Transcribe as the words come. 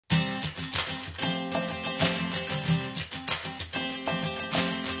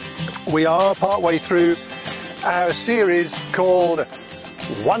We are partway through our series called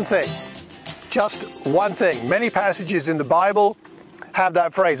One Thing. Just one thing. Many passages in the Bible have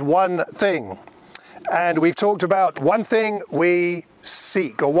that phrase, one thing. And we've talked about one thing we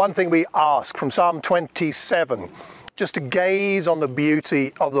seek, or one thing we ask, from Psalm 27, just to gaze on the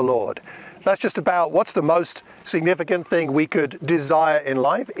beauty of the Lord. That's just about what's the most significant thing we could desire in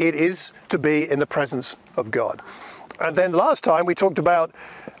life. It is to be in the presence of God. And then last time we talked about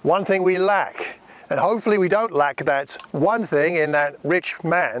one thing we lack. And hopefully we don't lack that one thing in that rich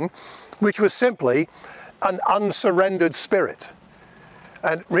man, which was simply an unsurrendered spirit.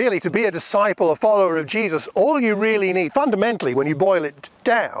 And really, to be a disciple, a follower of Jesus, all you really need, fundamentally, when you boil it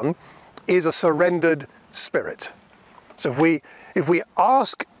down, is a surrendered spirit. So if we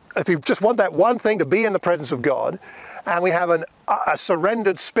just want that one thing to be in the presence of God, and we have a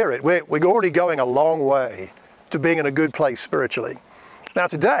surrendered spirit, we're already going a long way to being in a good place spiritually. Now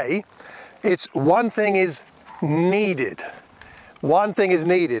today, it's one thing is needed. One thing is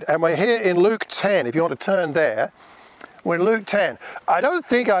needed. And we're here in Luke 10, if you want to turn there. We're in Luke 10. I don't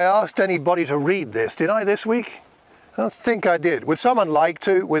think I asked anybody to read this, did I, this week? I don't think I did. Would someone like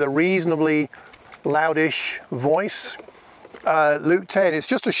to, with a reasonably loudish voice? Luke 10, it's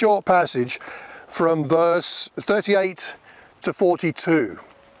just a short passage from verse 38 to 42.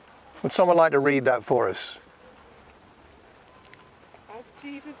 Would someone like to read that for us? As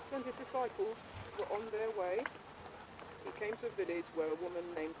Jesus and his disciples were on their way, he came to a village where a woman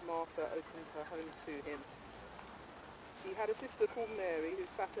named Martha opened her home to him. She had a sister called Mary who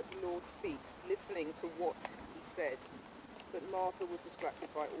sat at the Lord's feet, listening to what he said. But Martha was distracted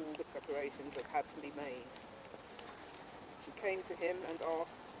by all the preparations that had to be made. She came to him and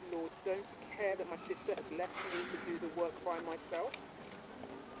asked, "Lord, don't you care that my sister has left me to do the work by myself?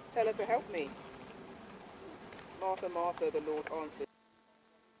 Tell her to help me." "Martha, Martha," the Lord answered,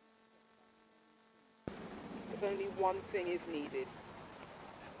 "there's only one thing is needed.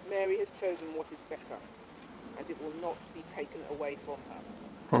 Mary has chosen what is better, and it will not be taken away from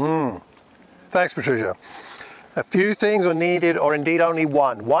her." Thanks, Patricia. A few things are needed, or indeed only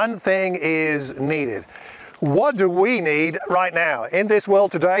one. One thing is needed. What do we need right now in this world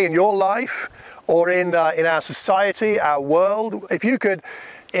today, in your life, or in our society, our world? If you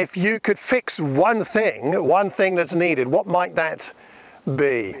could fix one thing that's needed, what might that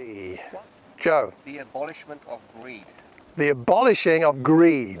be? Joe? The abolishment of greed. The abolishing of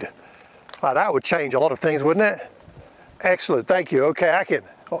greed. Wow, that would change a lot of things, wouldn't it? Excellent, thank you. Okay, Akin.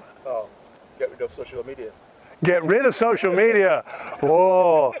 Oh, get rid of social media. Get rid of social media.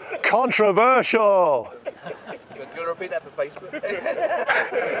 Whoa, controversial. You want to repeat that for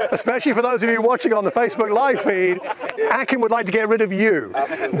Facebook? Especially for those of you watching on the Facebook live feed, Akin would like to get rid of you.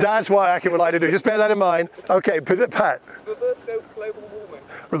 That's what Akin would like to do. Just bear that in mind. Okay, Pat. Reverse global warming.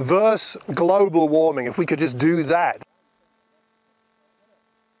 Reverse global warming. If we could just do that.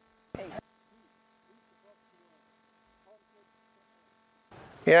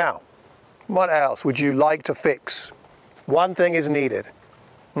 Yeah. What else would you like to fix? One thing is needed.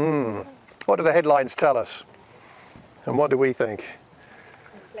 What do the headlines tell us? And what do we think?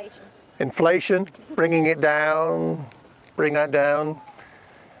 Inflation. Inflation, bringing it down, bring that down.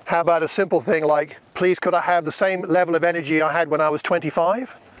 How about a simple thing like, please could I have the same level of energy I had when I was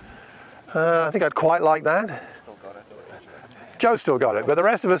 25? I think I'd quite like that. Still got it. Joe still got it, but the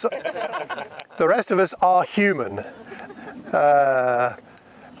rest of us are human.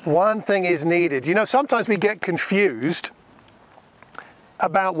 One thing is needed. You know, sometimes we get confused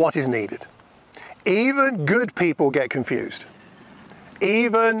about what is needed. Even good people get confused.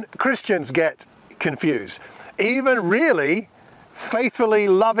 Even Christians get confused. Even really faithfully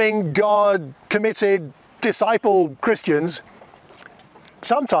loving, God committed, disciple Christians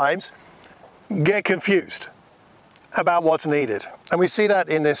sometimes get confused about what's needed. And we see that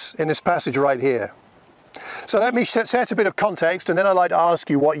in this passage right here. So let me set a bit of context, and then I'd like to ask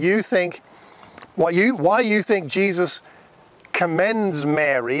you what you think, why you think Jesus commends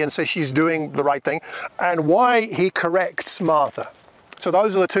Mary and says she's doing the right thing, and why he corrects Martha. So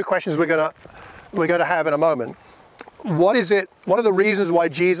those are the two questions we're going to have in a moment. What is it? What are the reasons why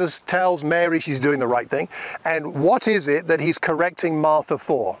Jesus tells Mary she's doing the right thing, and what is it that he's correcting Martha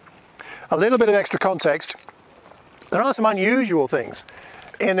for? A little bit of extra context. There are some unusual things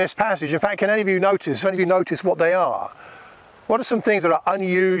in this passage. In fact, can any of you notice what they are? What are some things that are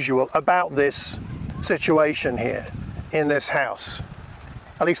unusual about this situation here in this house,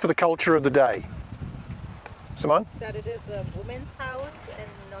 at least for the culture of the day? Simone? That it is a woman's house and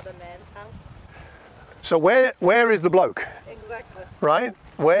not a man's house. So where is the bloke? Exactly. Right?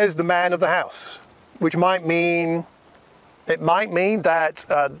 Where's the man of the house? Which might mean It might mean that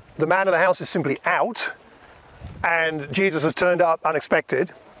the man of the house is simply out and Jesus has turned up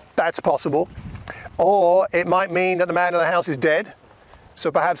unexpected. That's possible. Or it might mean that the man of the house is dead.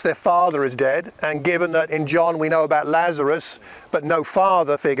 So perhaps their father is dead. And given that in John we know about Lazarus, but no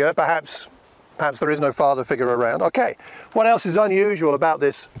father figure, perhaps there is no father figure around. Okay, what else is unusual about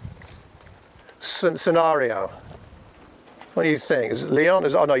this scenario? What do you think? Is it Leon?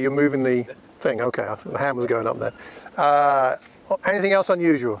 Oh no, you're moving the thing. Okay, the hand was going up there. Anything else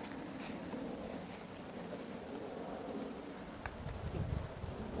unusual?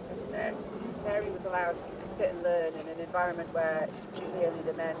 Mary was allowed to sit and learn in an environment where usually only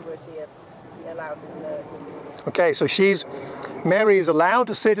the men would be allowed to learn. Okay, so Mary is allowed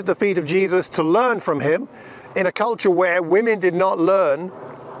to sit at the feet of Jesus to learn from him in a culture where women did not learn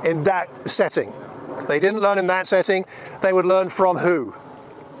in that setting. They didn't learn in that setting. They would learn from who?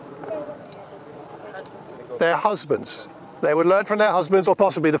 Their husbands. They would learn from their husbands, or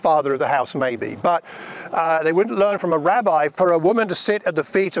possibly the father of the house, maybe. But they wouldn't learn from a rabbi. For a woman to sit at the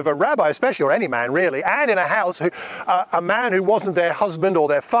feet of a rabbi, especially, or any man really, and in a house, a man who wasn't their husband or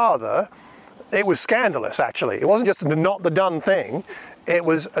their father, it was scandalous, actually. It wasn't just not the done thing. It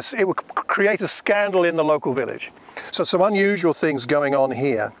would create a scandal in the local village. So some unusual things going on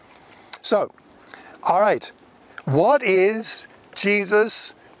here. So, all right, what is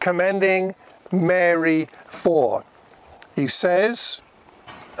Jesus commending Mary for? He says,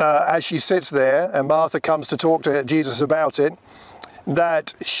 as she sits there and Martha comes to talk to Jesus about it,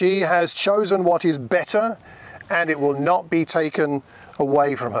 that she has chosen what is better and it will not be taken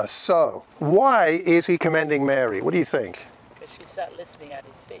away from her. So, why is he commending Mary? What do you think? Because she sat listening at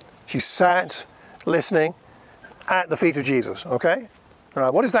his feet. She sat listening at the feet of Jesus, okay? All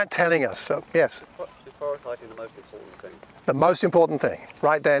right, what is that telling us? So, yes? She's prioritising the most important thing. The most important thing,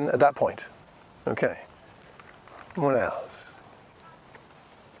 right then, at that point. Okay. What else?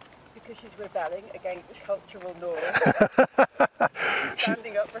 Because she's rebelling against cultural norms.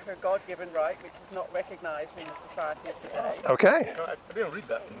 Standing up for her God-given right, which is not recognised in the society of today. Okay. I didn't read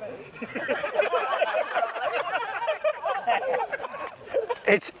that.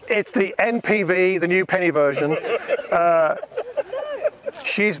 It's the NPV, the new penny version.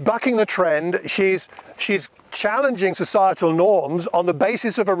 She's bucking the trend. She's challenging societal norms on the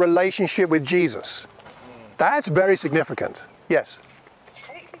basis of a relationship with Jesus. That's very significant. Yes.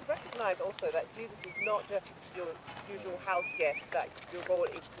 I think she recognised also that Jesus is not just your usual house guest, that your role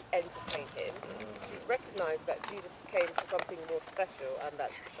is to entertain him. She's recognised that Jesus came for something more special and that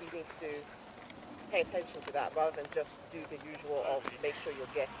she needs to pay attention to that rather than just do the usual of make sure your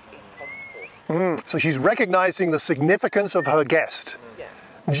guest is comfortable. So she's recognising the significance of her guest. Yeah.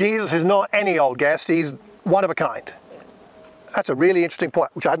 Jesus is not any old guest. He's one of a kind. That's a really interesting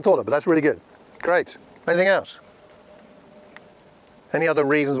point, which I hadn't thought of, but that's really good. Great. Anything else? Any other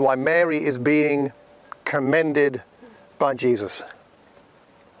reasons why Mary is being commended by Jesus?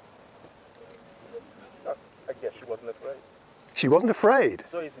 I guess she wasn't afraid. She wasn't afraid.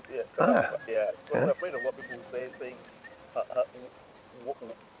 So easy, yeah. She wasn't afraid of what people would say, think.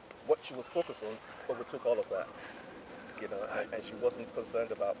 What she was focused on overtook all of that. You know, and she wasn't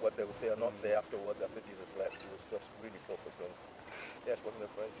concerned about what they would say or not say afterwards after Jesus left. She was just really focused on. Yeah, she wasn't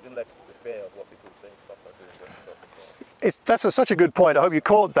afraid. She didn't let the fear of what people would say and stuff like that. That's such a good point. I hope you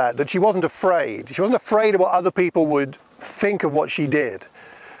caught that she wasn't afraid. She wasn't afraid of what other people would think of what she did.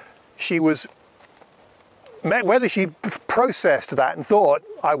 She was, whether she processed that and thought,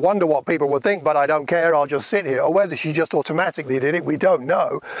 I wonder what people would think, but I don't care, I'll just sit here, or whether she just automatically did it, we don't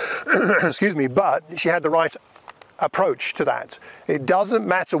know. Excuse me, but she had the right approach to that. It doesn't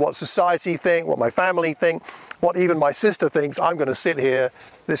matter what society think, what my family think, what even my sister thinks. I'm going to sit here.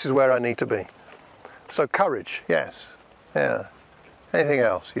 This is where I need to be. So courage, yes. Yeah. Anything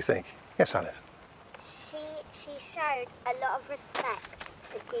else you think? Yes, Alice. She showed a lot of respect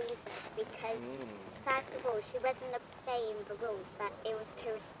to Jesus because, first of all, she wasn't obeying the rules, but it was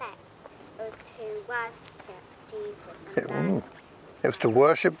to respect. It was to worship Jesus and learn. It was to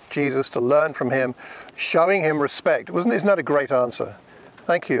worship Jesus, to learn from him, showing him respect. Isn't that a great answer?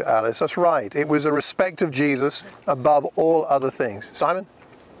 Thank you, Alice. That's right. It was a respect of Jesus above all other things. Simon?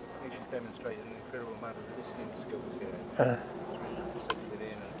 I think she's demonstrated an incredible amount of listening skills here.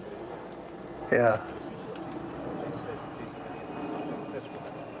 Yeah.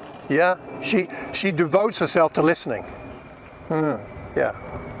 Yeah. She devotes herself to listening. Yeah.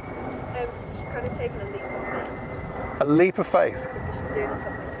 She's kind of taken a leap of faith. A leap of faith. Because she's doing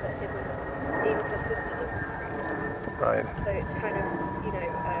something that isn't, even her sister doesn't. Right. So it's kind of,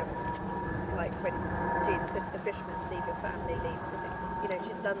 like when Jesus said to the fishermen, leave your family, leave everything. you know,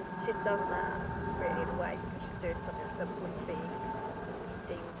 she's done that really in a way because she's doing something that wouldn't be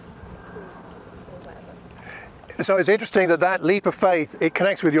deemed cool or whatever. So it's interesting that leap of faith, it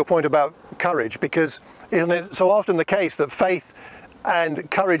connects with your point about courage, because isn't it so often the case that faith and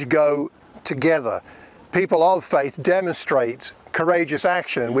courage go together? People of faith demonstrate courageous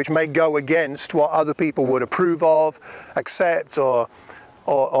action which may go against what other people would approve of, accept, or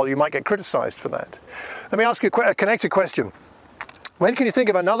you might get criticized for that. Let me ask you a connected question. When can you think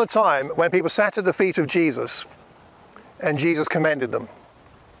of another time when people sat at the feet of Jesus and Jesus commended them?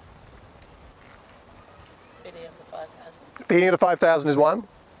 Feeding of the 5,000. Feeding of the 5,000 is one.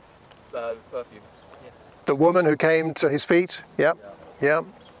 Perfume. Yeah. The woman who came to his feet, yeah.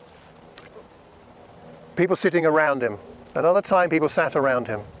 People sitting around him. Another time people sat around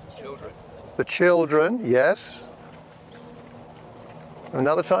him. Children. The children, yes.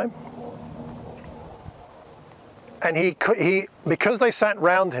 Another time. And he, because they sat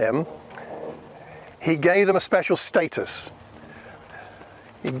round him, he gave them a special status.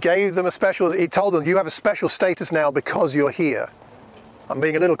 He told them, you have a special status now because you're here. I'm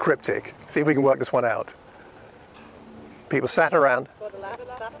being a little cryptic. See if we can work this one out. People sat around. For the Last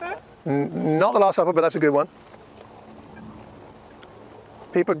Supper? Not the Last Supper, but that's a good one.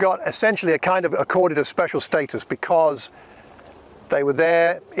 People got essentially accorded a special status because they were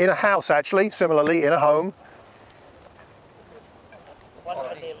there in a house, actually, similarly in a home. One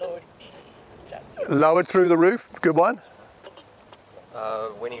for the Lord. Lowered through the roof, good one.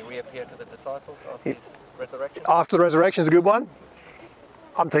 When he reappeared to the disciples after his resurrection. After the resurrection is a good one.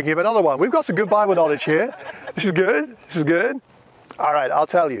 I'm thinking of another one. We've got some good Bible knowledge here. This is good. This is good. All right, I'll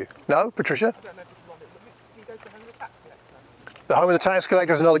tell you. No, Patricia? I don't know if this is one, but he goes to the home of the tax collector. The home of the tax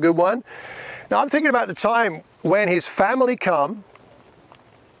collector is another good one. Now I'm thinking about the time when his family come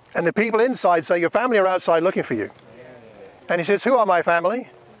and the people inside say, your family are outside looking for you. And he says, who are my family?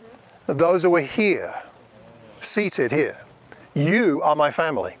 Those who are here, seated here. You are my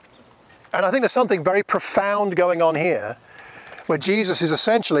family. And I think there's something very profound going on here where Jesus is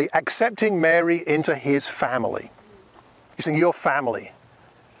essentially accepting Mary into his family. He's saying, your family.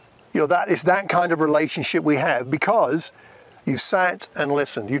 It's that kind of relationship we have because you've sat and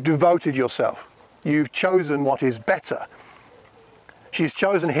listened. You've devoted yourself. You've chosen what is better. She's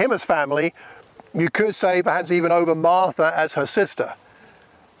chosen him as family. You could say perhaps even over Martha as her sister.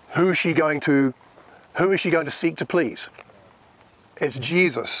 Who is she going to seek to please? It's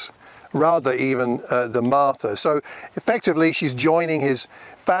Jesus, rather even than Martha. So effectively, she's joining his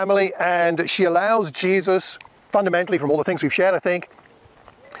family, and she allows Jesus, fundamentally, from all the things we've shared, I think,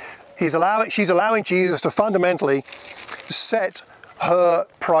 she's allowing Jesus to fundamentally set her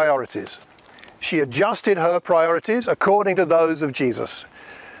priorities. She adjusted her priorities according to those of Jesus.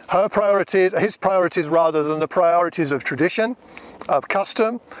 His priorities rather than the priorities of tradition, of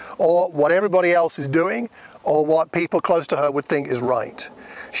custom, or what everybody else is doing, or what people close to her would think is right.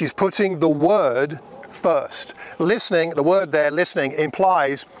 She's putting the word first. Listening, the word there, listening,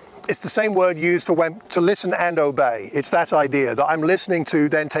 implies it's the same word used for to listen and obey. It's that idea that I'm listening to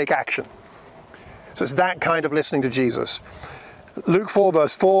then take action. So it's that kind of listening to Jesus. Luke 4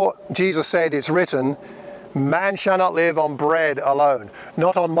 verse 4, Jesus said, it's written, man shall not live on bread alone,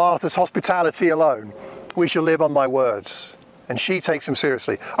 not on Martha's hospitality alone. We shall live on my words. And she takes him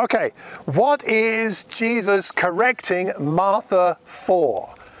seriously. Okay, what is Jesus correcting Martha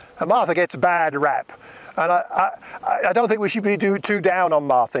for? And Martha gets a bad rap. And I don't think we should be too down on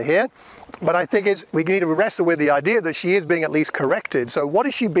Martha here. But I think we need to wrestle with the idea that she is being at least corrected. So what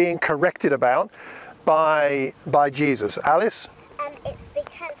is she being corrected about by Jesus? Alice? It's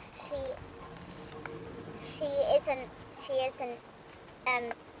because she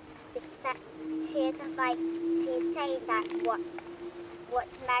isn't like, she's saying that what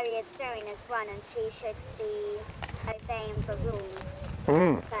Mary is doing is wrong and she should be obeying the rules.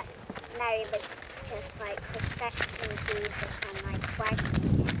 But Mary was just like respecting Jesus and like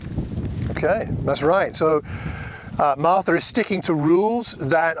questioning him. Okay, that's right. So Martha is sticking to rules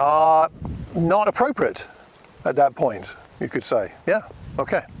that are not appropriate at that point, you could say. Yeah,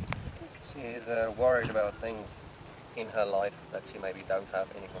 okay. She is worried about things in her life that she maybe don't have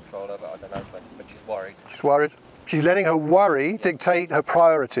any control over. I don't know, but she's worried. She's worried. She's letting her worry dictate her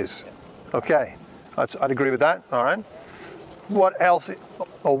priorities. Okay, I'd agree with that. All right. What else,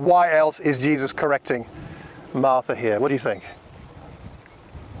 or why else is Jesus correcting Martha here? What do you think?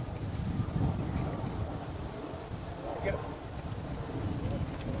 I guess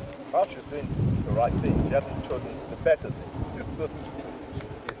Martha's doing the right thing. She hasn't chosen the better thing, so to speak.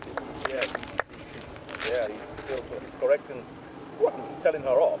 He's correcting. He wasn't telling her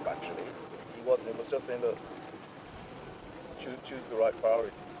off, actually. It was just saying that choose the right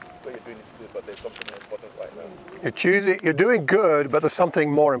priorities. What you're doing is good, but there's something more important right now. You're doing good, but there's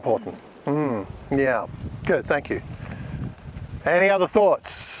something more important. Yeah, good, thank you. Any other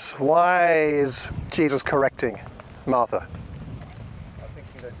thoughts? Why is Jesus correcting Martha? I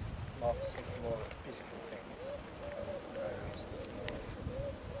think that Martha's thinking more of physical things.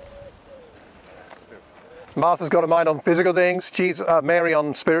 Martha's got a mind on physical things, Mary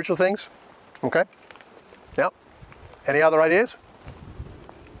on spiritual things. Okay. Yep. Any other ideas?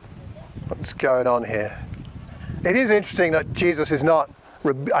 What's going on here? It is interesting that Jesus is not,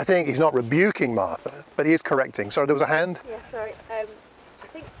 I think he's not rebuking Martha, but he is correcting. Sorry, there was a hand? Yeah, sorry. I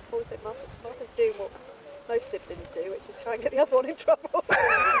think Paul said Martha's doing what most siblings do, which is try and get the other one in trouble.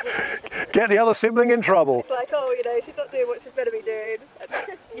 Get the other sibling in trouble. It's like, oh, you know, she's not doing what she's better be doing.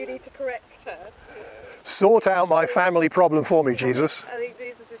 You need to correct her. Sort out my family problem for me, Jesus. I think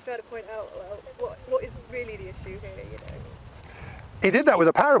Jesus is trying to point out, well, what is really the issue here, you know. He did that with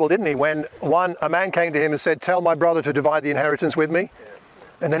a parable, didn't he? When a man came to him and said, tell my brother to divide the inheritance with me.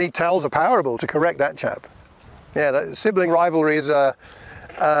 And then he tells a parable to correct that chap. Yeah, that sibling rivalry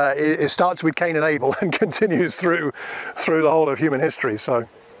it starts with Cain and Abel and continues through the whole of human history. So,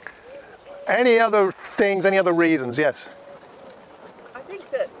 any other things, any other reasons? Yes? I think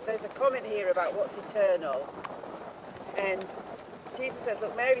that there's a comment here about what's eternal. And Jesus says,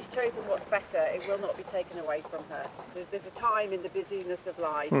 look, Mary's chosen what's better, it will not be taken away from her. There's a time in the busyness of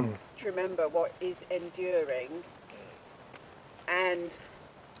life to remember what is enduring. And,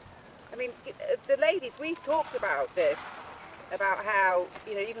 I mean, the ladies, we've talked about this, about how,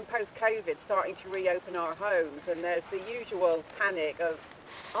 you know, even post-COVID, starting to reopen our homes, and there's the usual panic of,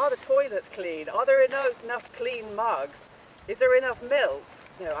 are the toilets clean? Are there enough clean mugs? Is there enough milk?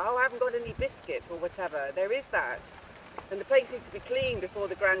 You know, oh, I haven't got any biscuits or whatever. There is that. And the place needs to be clean before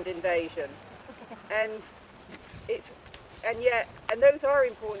the grand invasion. And those are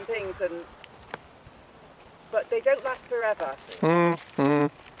important things, but they don't last forever. And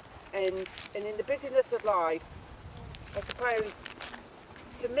in the busyness of life, I suppose,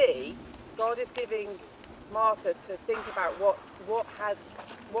 to me, God is giving Martha to think about what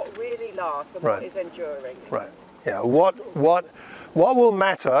really lasts and what is enduring. Right. Yeah. What will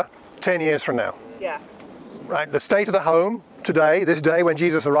matter 10 years from now? Yeah. Right, the state of the home today, this day when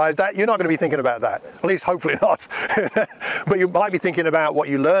Jesus arrives, that you're not going to be thinking about that. At least hopefully not. But you might be thinking about what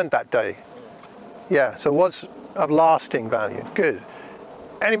you learned that day. Yeah, so what's of lasting value? Good.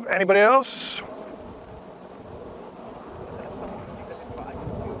 Anybody else?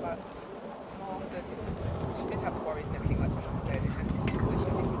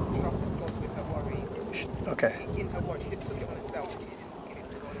 Okay. In her worry, she just took it on herself. She didn't give it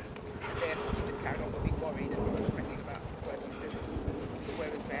to God. And therefore, she just carried on being worried and fretting about what she's doing.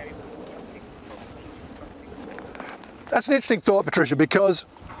 Whereas Mary was trusting. That's an interesting thought, Patricia, because,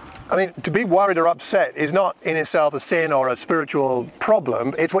 I mean, to be worried or upset is not in itself a sin or a spiritual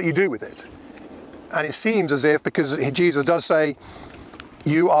problem. It's what you do with it. And it seems as if, because Jesus does say,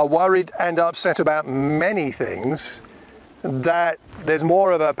 you are worried and upset about many things, that there's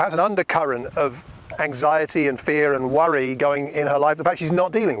more of perhaps an undercurrent of anxiety and fear and worry going in her life that perhaps she's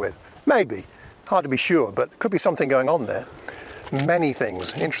not dealing with. Maybe. Hard to be sure, but could be something going on there. Many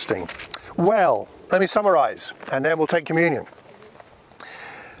things. Interesting. Well, let me summarize, and then we'll take communion.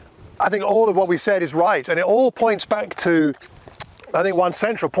 I think all of what we said is right, and it all points back to, I think, one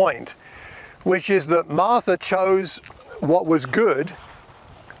central point, which is that Martha chose what was good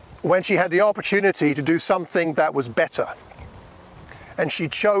when she had the opportunity to do something that was better. And she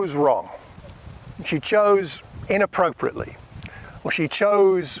chose wrong. She chose inappropriately, or she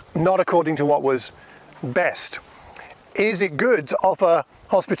chose not according to what was best. Is it good to offer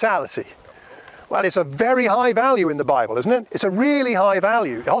hospitality? Well, it's a very high value in the Bible, isn't it? It's a really high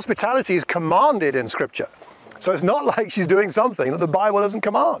value. Hospitality is commanded in Scripture. So it's not like she's doing something that the Bible doesn't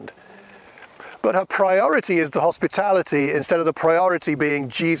command. But her priority is the hospitality instead of the priority being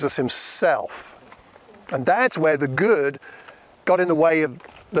Jesus himself. And that's where the good got in the way of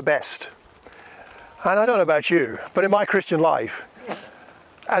the best. And I don't know about you, but in my Christian life,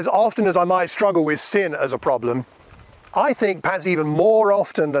 as often as I might struggle with sin as a problem, I think perhaps even more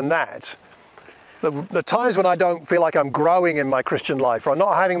often than that, the times when I don't feel like I'm growing in my Christian life, or I'm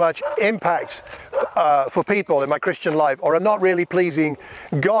not having much impact for people in my Christian life, or I'm not really pleasing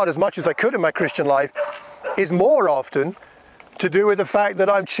God as much as I could in my Christian life, is more often to do with the fact that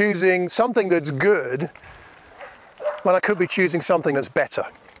I'm choosing something that's good when I could be choosing something that's better.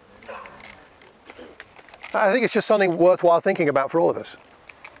 I think it's just something worthwhile thinking about for all of us,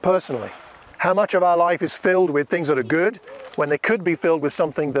 personally. How much of our life is filled with things that are good when they could be filled with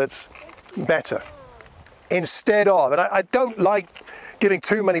something that's better? instead of. And I don't like giving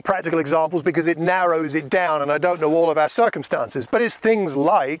too many practical examples because it narrows it down and I don't know all of our circumstances. But it's things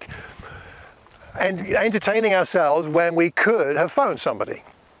like entertaining ourselves when we could have phoned somebody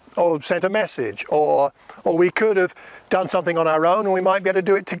or sent a message, or we could have done something on our own and we might be able to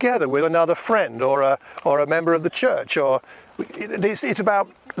do it together with another friend or a member of the church. Or it's about,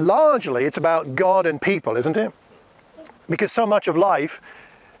 largely it's about God and people, isn't it? Because so much of life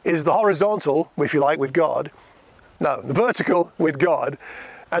is the horizontal, if you like, with God. No, the vertical with God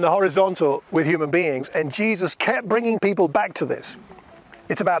and the horizontal with human beings. And Jesus kept bringing people back to this.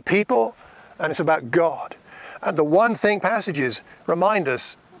 It's about people and it's about God. And the one thing passages remind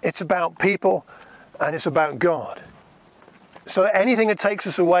us, it's about people and it's about God. So anything that takes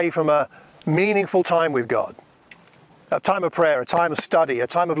us away from a meaningful time with God, a time of prayer, a time of study, a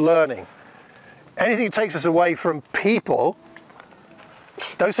time of learning, anything that takes us away from people,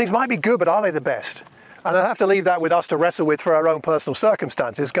 those things might be good, but are they the best? And I'll have to leave that with us to wrestle with for our own personal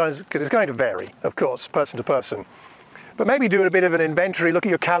circumstances, because it's going to vary, of course, person to person. But maybe do a bit of an inventory, look at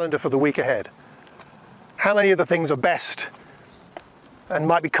your calendar for the week ahead. How many of the things are best and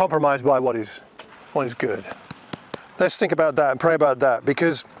might be compromised by what is good? Let's think about that and pray about that,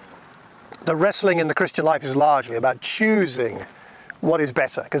 because the wrestling in the Christian life is largely about choosing what is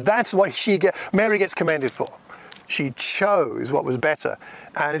better, because that's what Mary gets commended for. She chose what was better.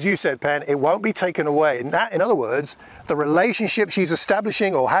 And as you said, Pen, it won't be taken away. In other words, the relationship she's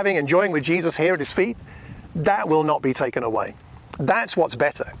establishing or enjoying with Jesus here at his feet, that will not be taken away. That's what's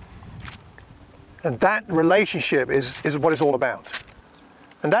better. And that relationship is what it's all about.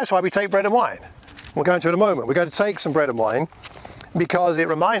 And that's why we take bread and wine. We'll go into it in a moment. We're going to take some bread and wine because it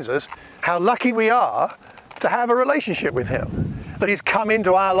reminds us how lucky we are to have a relationship with him. That he's come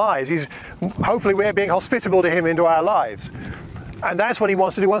into our lives. Hopefully we're being hospitable to him into our lives. And that's what he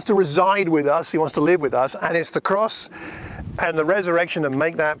wants to do. He wants to reside with us. He wants to live with us. And it's the cross and the resurrection that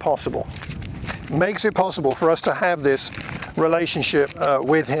make that possible. Makes it possible for us to have this relationship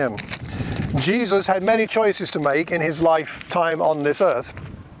with him. Jesus had many choices to make in his lifetime on this earth.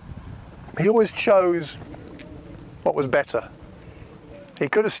 He always chose what was better. He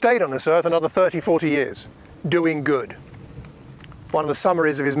could have stayed on this earth another 30, 40 years, doing good. One of the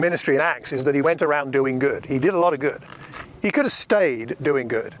summaries of his ministry in Acts is that he went around doing good. He did a lot of good. He could have stayed doing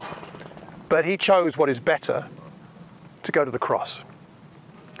good, but he chose what is better, to go to the cross.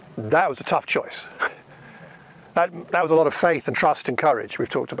 That was a tough choice. That was a lot of faith and trust and courage we've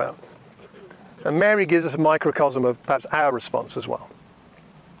talked about. And Mary gives us a microcosm of perhaps our response as well.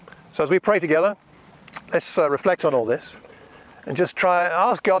 So as we pray together, let's reflect on all this and just try and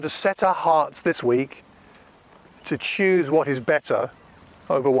ask God to set our hearts this week to choose what is better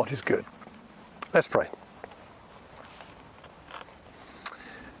over what is good. Let's pray.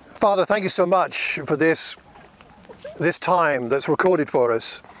 Father, thank you so much for this time that's recorded for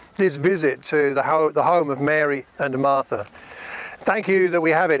us, this visit to the home of Mary and Martha. Thank you that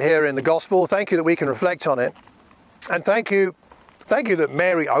we have it here in the gospel. Thank you that we can reflect on it. And thank you that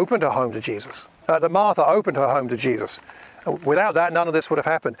Mary opened her home to Jesus, that Martha opened her home to Jesus. Without that, none of this would have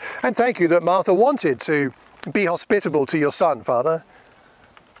happened. And thank you that Martha wanted to be hospitable to your son, Father.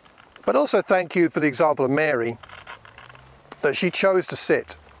 But also thank you for the example of Mary, that she chose to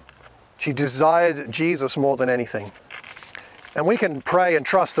sit. She desired Jesus more than anything. And we can pray and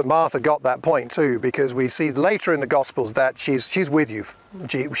trust that Martha got that point too, because we see later in the Gospels that she's with you.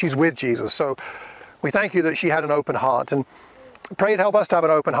 She's with Jesus. So we thank you that she had an open heart, and pray to help us to have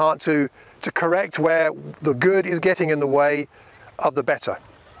an open heart to correct where the good is getting in the way of the better.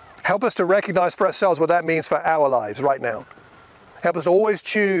 Help us to recognize for ourselves what that means for our lives right now. Help us to always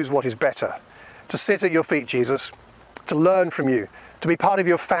choose what is better, to sit at your feet, Jesus, to learn from you, to be part of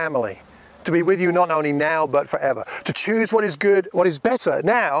your family, to be with you not only now but forever, to choose what is good, what is better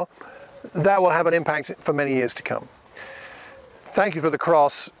now, that will have an impact for many years to come. Thank you for the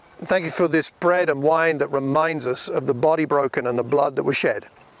cross. Thank you for this bread and wine that reminds us of the body broken and the blood that was shed,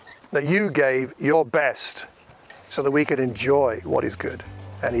 that you gave your best so that we could enjoy what is good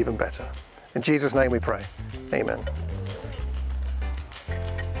and even better. In Jesus' name we pray. Amen.